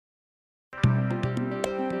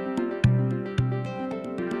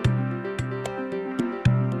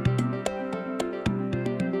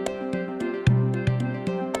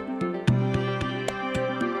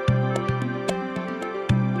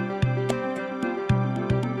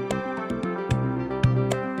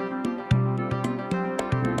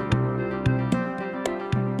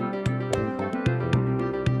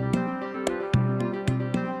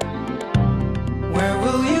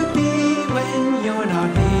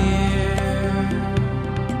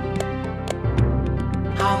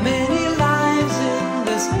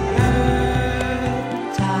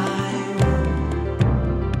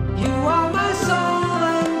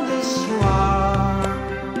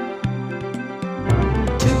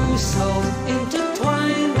Two souls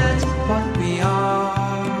intertwined, that's what we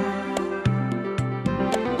are.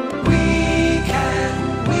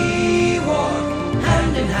 We walk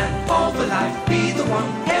hand in hand over life. Be the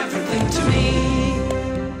one, everything to me.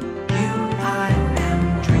 You, I am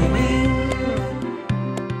dreaming.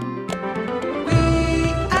 We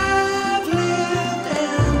have lived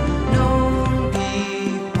and known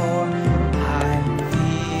before. I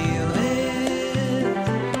feel it.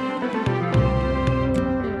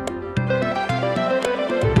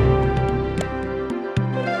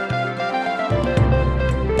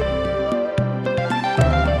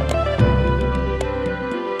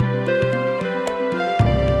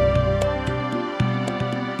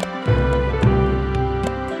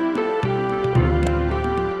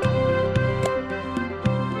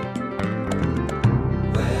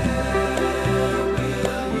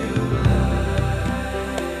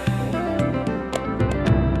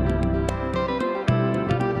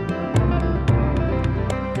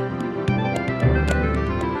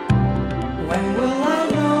 When will I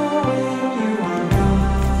know when you are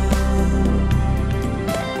gone?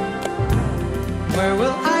 Where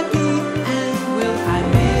will I be and will I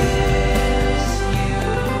miss you?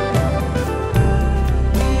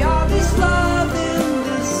 We are this love in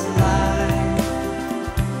this life.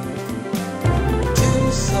 Two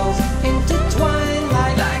souls intertwined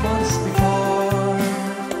like once before.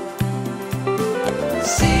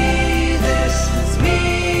 See this as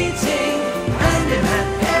meeting hand in hand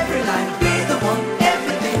every life.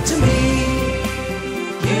 To me,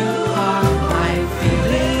 you are my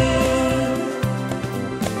feeling.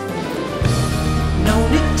 No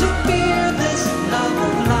need to fear this love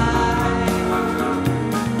of life.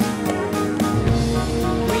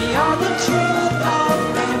 We are the truth of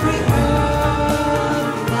every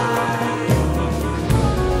earth life.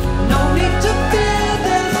 No need to fear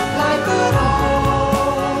this life at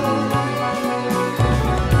all.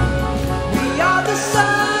 We are the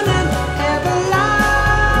sun and everlasting.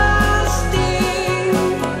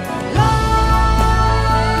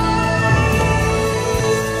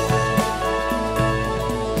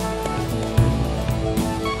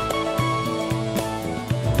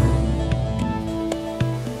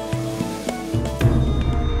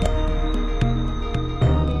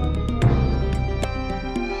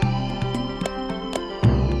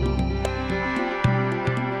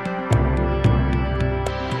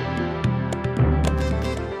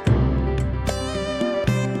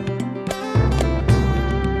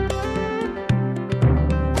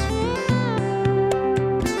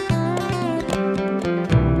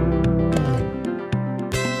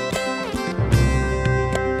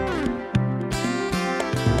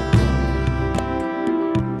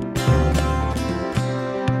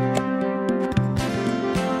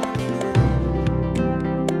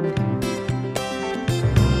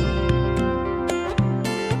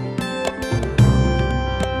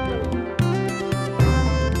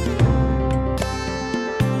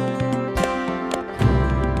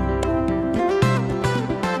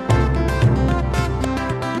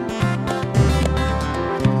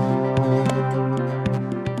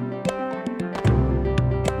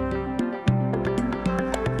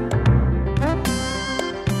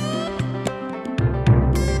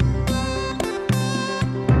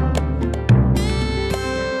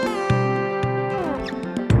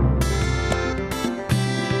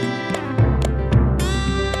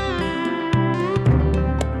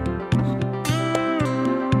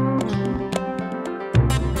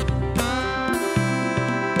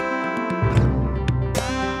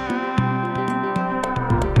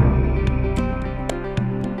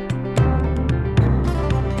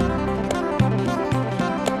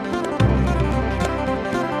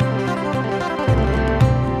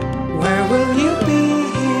 Will you be